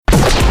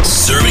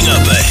Serving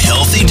up a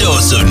healthy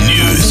dose of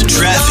news,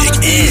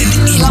 traffic, and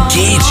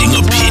engaging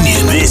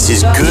opinion. This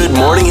is Good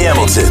Morning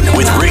Hamilton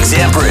with Rick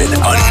Zamperin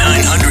on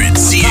 900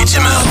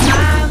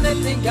 CHML.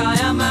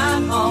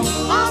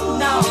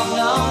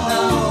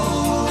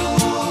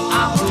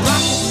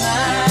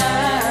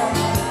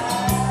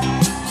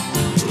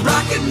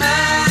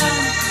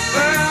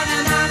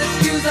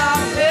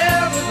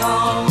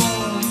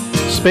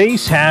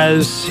 Space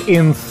has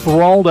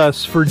enthralled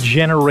us for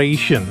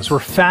generations. We're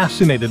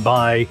fascinated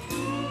by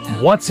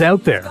what's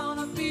out there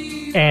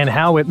and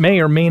how it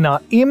may or may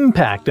not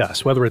impact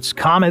us, whether it's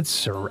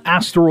comets or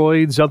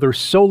asteroids, other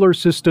solar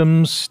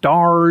systems,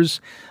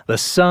 stars, the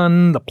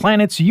sun, the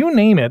planets, you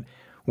name it.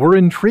 We're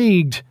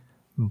intrigued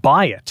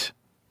by it.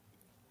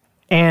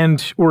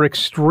 And we're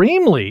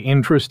extremely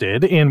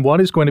interested in what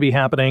is going to be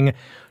happening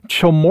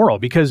tomorrow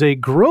because a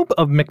group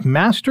of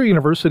McMaster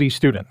University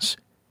students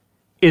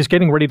is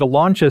getting ready to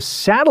launch a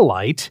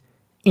satellite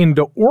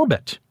into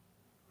orbit.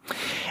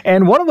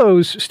 And one of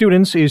those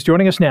students is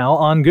joining us now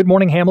on Good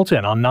Morning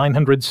Hamilton on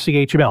 900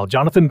 CHML.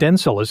 Jonathan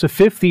Densel is a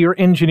fifth-year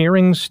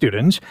engineering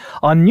student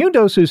on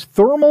Newdose's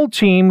thermal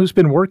team who's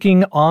been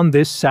working on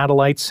this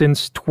satellite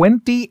since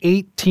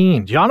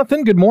 2018.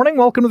 Jonathan, good morning.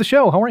 Welcome to the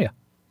show. How are you?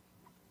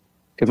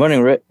 Good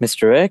morning,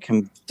 Mr. Rick.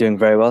 I'm doing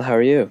very well. How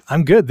are you?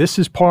 I'm good. This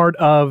is part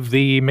of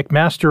the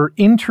McMaster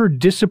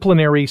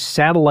Interdisciplinary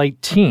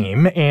Satellite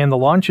Team, and the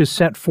launch is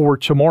set for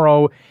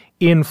tomorrow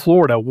in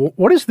Florida.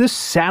 What is this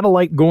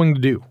satellite going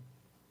to do?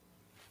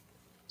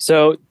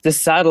 So this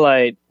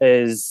satellite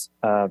is,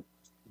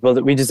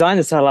 we designed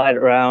the satellite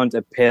around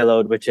a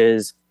payload, which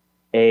is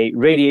a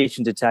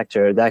radiation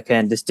detector that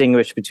can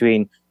distinguish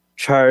between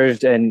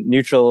charged and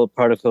neutral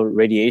particle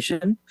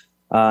radiation.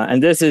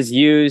 And this is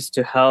used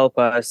to help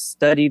us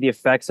study the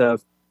effects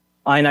of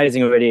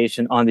ionizing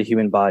radiation on the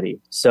human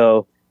body.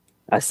 So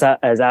as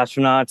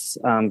astronauts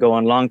go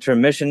on long-term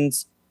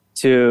missions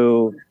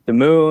to the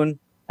moon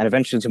and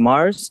eventually to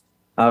Mars,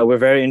 we're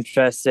very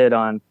interested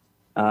on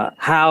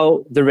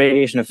how the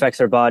radiation affects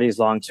our bodies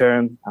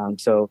long-term.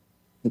 So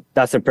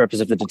that's the purpose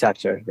of the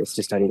detector, is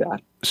to study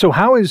that. So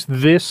how is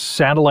this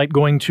satellite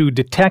going to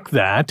detect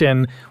that,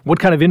 and what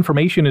kind of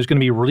information is going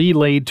to be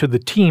relayed to the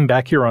team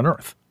back here on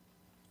Earth?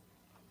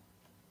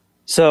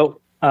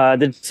 So the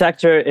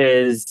detector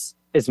is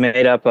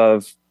made up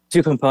of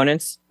two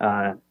components.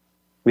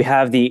 We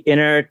have the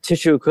inner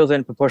tissue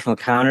equivalent proportional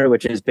counter,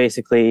 which is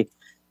basically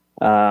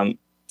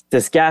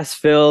this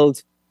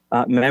gas-filled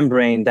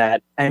membrane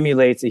that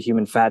emulates a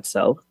human fat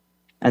cell.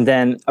 And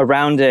then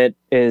around it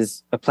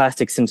is a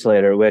plastic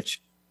scintillator, which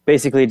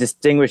basically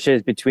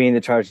distinguishes between the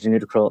charged and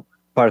neutral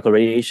particle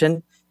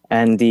radiation.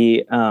 And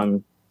the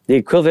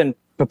equivalent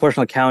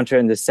proportional counter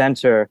in the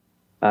center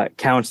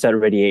counts that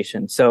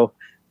radiation. So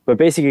we're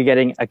basically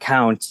getting a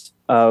count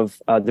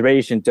of the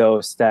radiation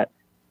dose that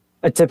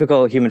a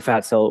typical human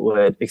fat cell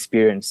would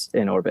experience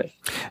in orbit.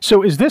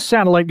 So is this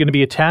satellite going to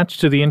be attached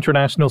to the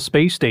International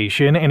Space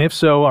Station? And if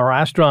so, are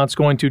astronauts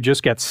going to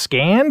just get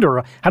scanned,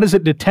 or how does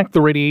it detect the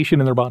radiation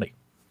in their body?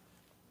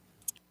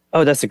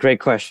 Oh, that's a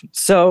great question.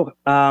 So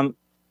the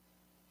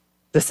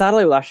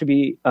satellite will actually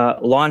be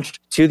launched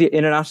to the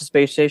International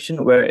Space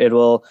Station, where it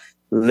will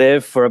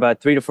live for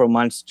about 3 to 4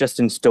 months just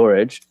in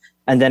storage.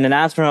 And then an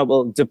astronaut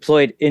will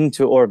deploy it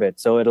into orbit.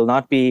 So it'll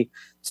not be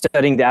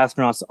studying the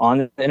astronauts on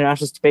the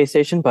International Space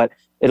Station, but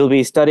it'll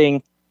be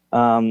studying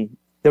the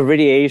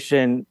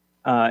radiation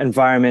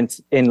environment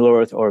in low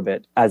Earth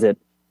orbit as it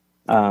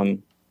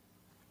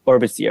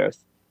orbits the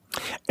Earth.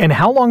 And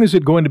how long is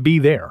it going to be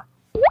there?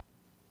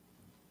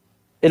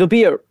 It'll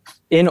be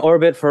in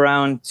orbit for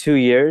around 2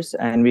 years,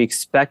 and we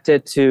expect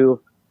it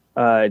to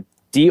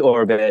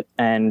deorbit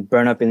and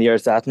burn up in the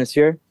Earth's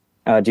atmosphere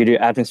due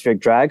to atmospheric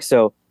drag.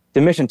 So the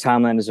mission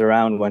timeline is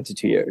around 1 to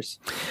 2 years.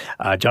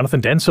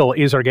 Jonathan Densel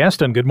is our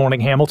guest on Good Morning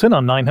Hamilton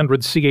on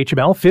 900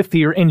 CHML,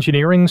 fifth-year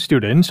engineering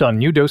student on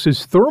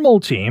Newdose's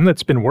thermal team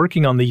that's been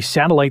working on the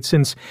satellite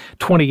since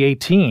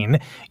 2018.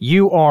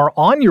 You are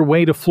on your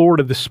way to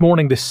Florida this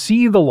morning to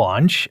see the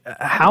launch.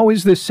 How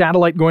is this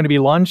satellite going to be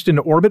launched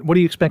into orbit? What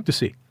do you expect to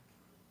see?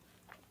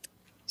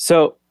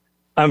 So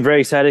I'm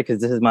very excited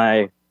because this is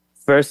my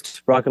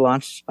first rocket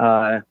launch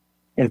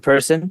in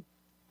person.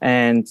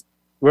 And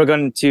we're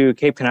going to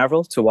Cape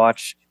Canaveral to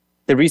watch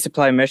the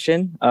resupply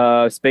mission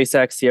of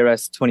SpaceX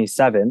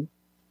CRS-27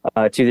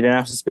 to the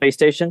International Space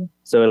Station.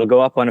 So it'll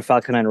go up on a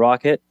Falcon 9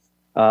 rocket,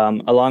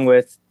 along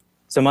with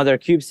some other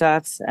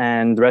CubeSats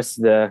and the rest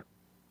of the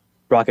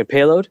rocket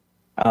payload.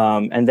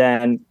 And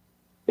then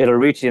it'll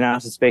reach the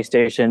International Space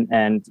Station,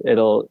 and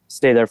it'll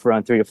stay there for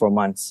around 3 to 4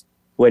 months,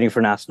 waiting for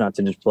an astronaut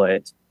to deploy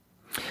it.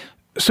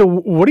 So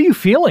what are you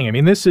feeling? I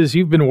mean,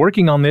 you've been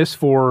working on this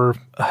for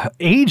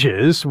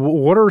ages.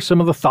 What are some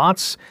of the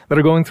thoughts that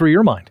are going through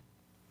your mind?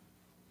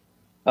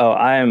 Oh,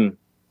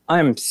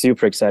 I'm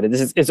super excited.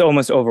 It's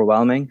almost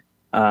overwhelming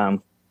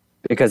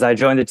because I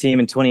joined the team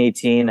in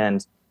 2018,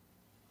 and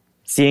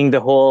seeing the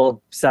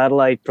whole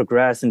satellite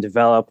progress and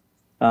develop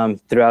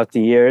throughout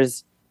the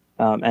years,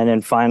 and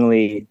then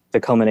finally the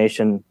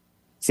culmination,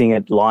 seeing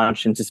it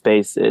launch into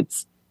space,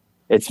 it's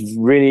It's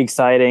really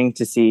exciting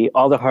to see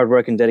all the hard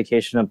work and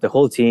dedication of the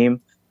whole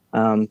team.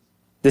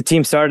 The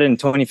team started in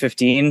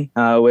 2015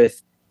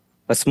 with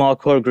a small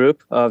core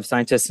group of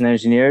scientists and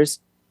engineers,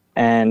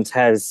 and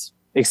has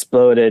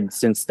exploded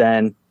since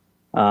then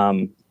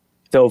to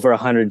over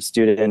 100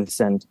 students.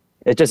 And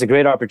it's just a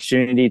great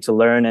opportunity to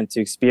learn and to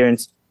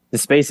experience the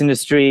space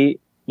industry,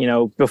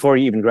 before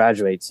you even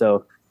graduate.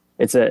 So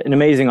it's an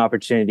amazing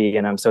opportunity,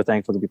 and I'm so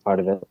thankful to be part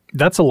of it.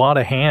 That's a lot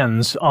of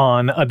hands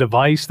on a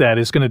device that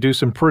is going to do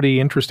some pretty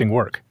interesting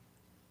work.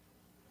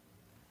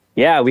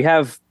 Yeah, we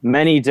have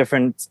many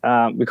different,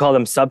 we call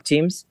them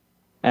sub-teams.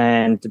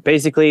 And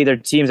basically, they're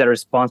teams that are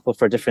responsible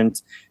for a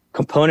different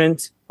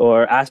component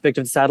or aspect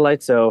of the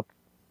satellite. So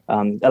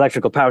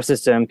electrical power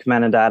system,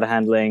 command and data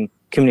handling,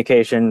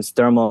 communications,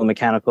 thermal,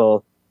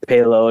 mechanical,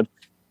 payload.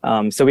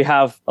 So we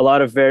have a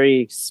lot of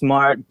very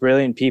smart,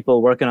 brilliant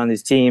people working on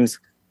these teams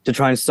to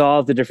try and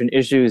solve the different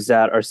issues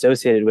that are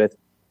associated with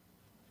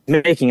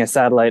making a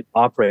satellite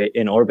operate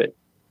in orbit.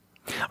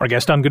 Our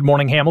guest on Good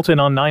Morning Hamilton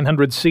on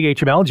 900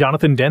 CHML,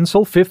 Jonathan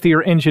Densel,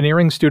 fifth-year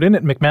engineering student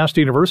at McMaster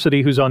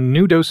University, who's on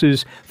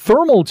Newdos's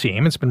thermal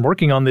team. It's been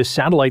working on this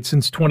satellite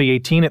since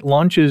 2018. It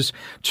launches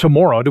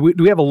tomorrow. Do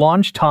we have a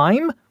launch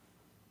time?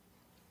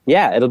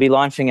 Yeah, it'll be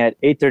launching at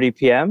 8:30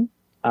 p.m.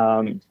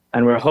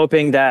 And we're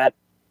hoping that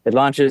it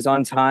launches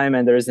on time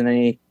and there isn't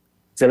any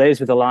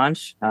delays with the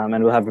launch,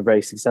 and we'll have a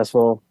very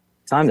successful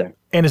time there.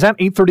 And is that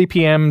 8:30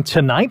 p.m.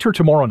 tonight or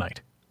tomorrow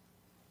night?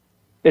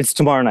 It's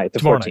tomorrow night, the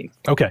 14th. Night.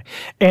 Okay.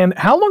 And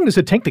how long does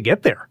it take to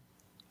get there?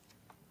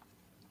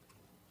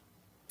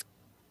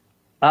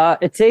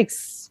 It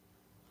takes...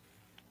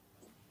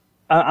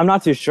 I'm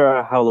not too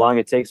sure how long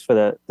it takes for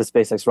the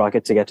SpaceX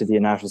rocket to get to the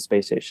International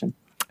Space Station.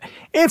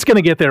 It's going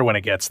to get there when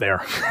it gets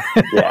there.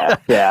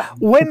 Yeah.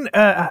 When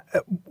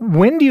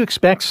do you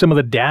expect some of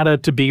the data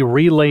to be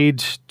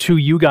relayed to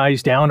you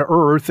guys down to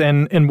Earth,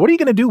 and what are you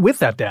going to do with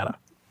that data?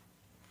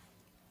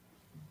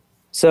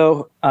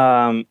 So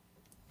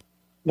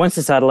once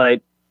the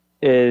satellite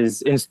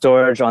is in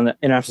storage on the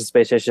International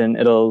Space Station,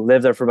 it'll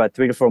live there for about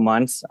 3 to 4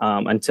 months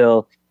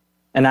until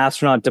an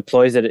astronaut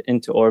deploys it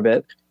into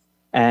orbit.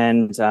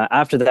 And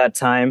after that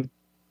time,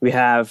 we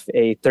have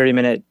a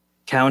 30-minute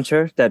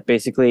counter that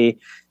basically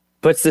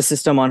puts the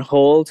system on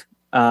hold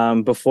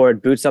before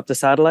it boots up the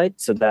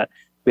satellite, so that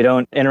we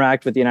don't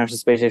interact with the International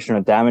Space Station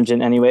or damage it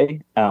in any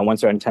way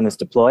once our antennas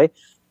deploy.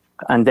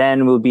 And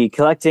then we'll be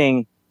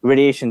collecting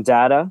radiation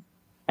data,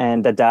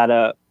 and the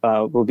data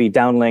will be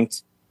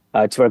downlinked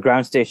to our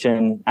ground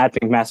station at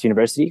McMaster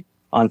University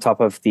on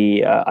top of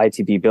the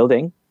ITB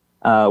building,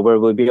 where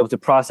we'll be able to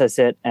process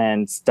it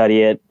and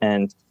study it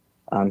and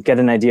get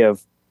an idea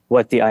of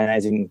what the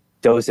ionizing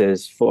dose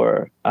is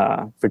for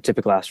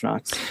typical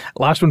astronauts.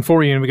 Last one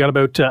for you, and we got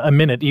about a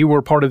minute. You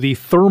were part of the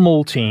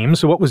thermal team,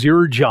 so what was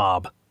your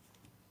job?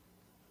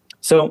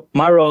 So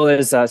my role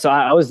is,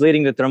 I was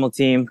leading the thermal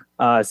team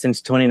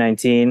since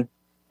 2019,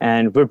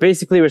 and we're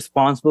basically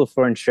responsible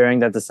for ensuring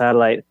that the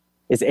satellite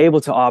is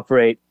able to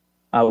operate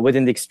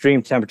within the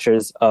extreme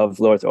temperatures of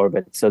low Earth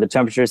orbit. So the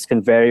temperatures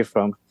can vary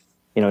from,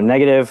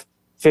 negative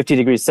 50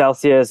 degrees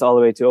Celsius all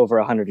the way to over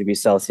 100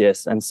 degrees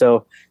Celsius. And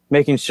so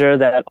making sure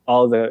that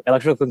all the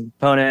electrical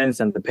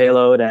components and the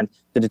payload and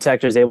the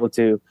detector is able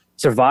to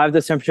survive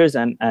those temperatures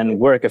and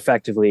work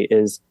effectively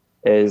is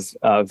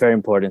very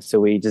important. So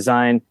we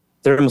design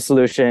thermal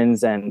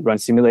solutions and run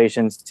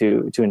simulations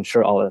to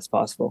ensure all that's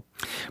possible.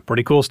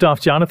 Pretty cool stuff,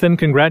 Jonathan.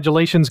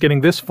 Congratulations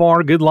getting this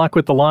far. Good luck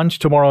with the launch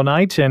tomorrow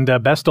night, and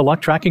best of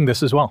luck tracking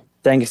this as well.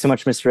 Thank you so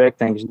much, Mr. Rick.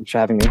 Thank you for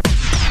having me.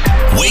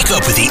 Wake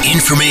up with the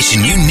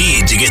information you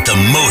need to get the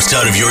most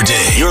out of your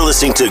day. You're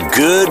listening to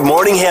Good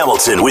Morning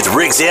Hamilton with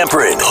Rick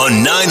Zamperin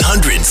on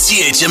 900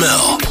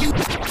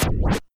 CHML.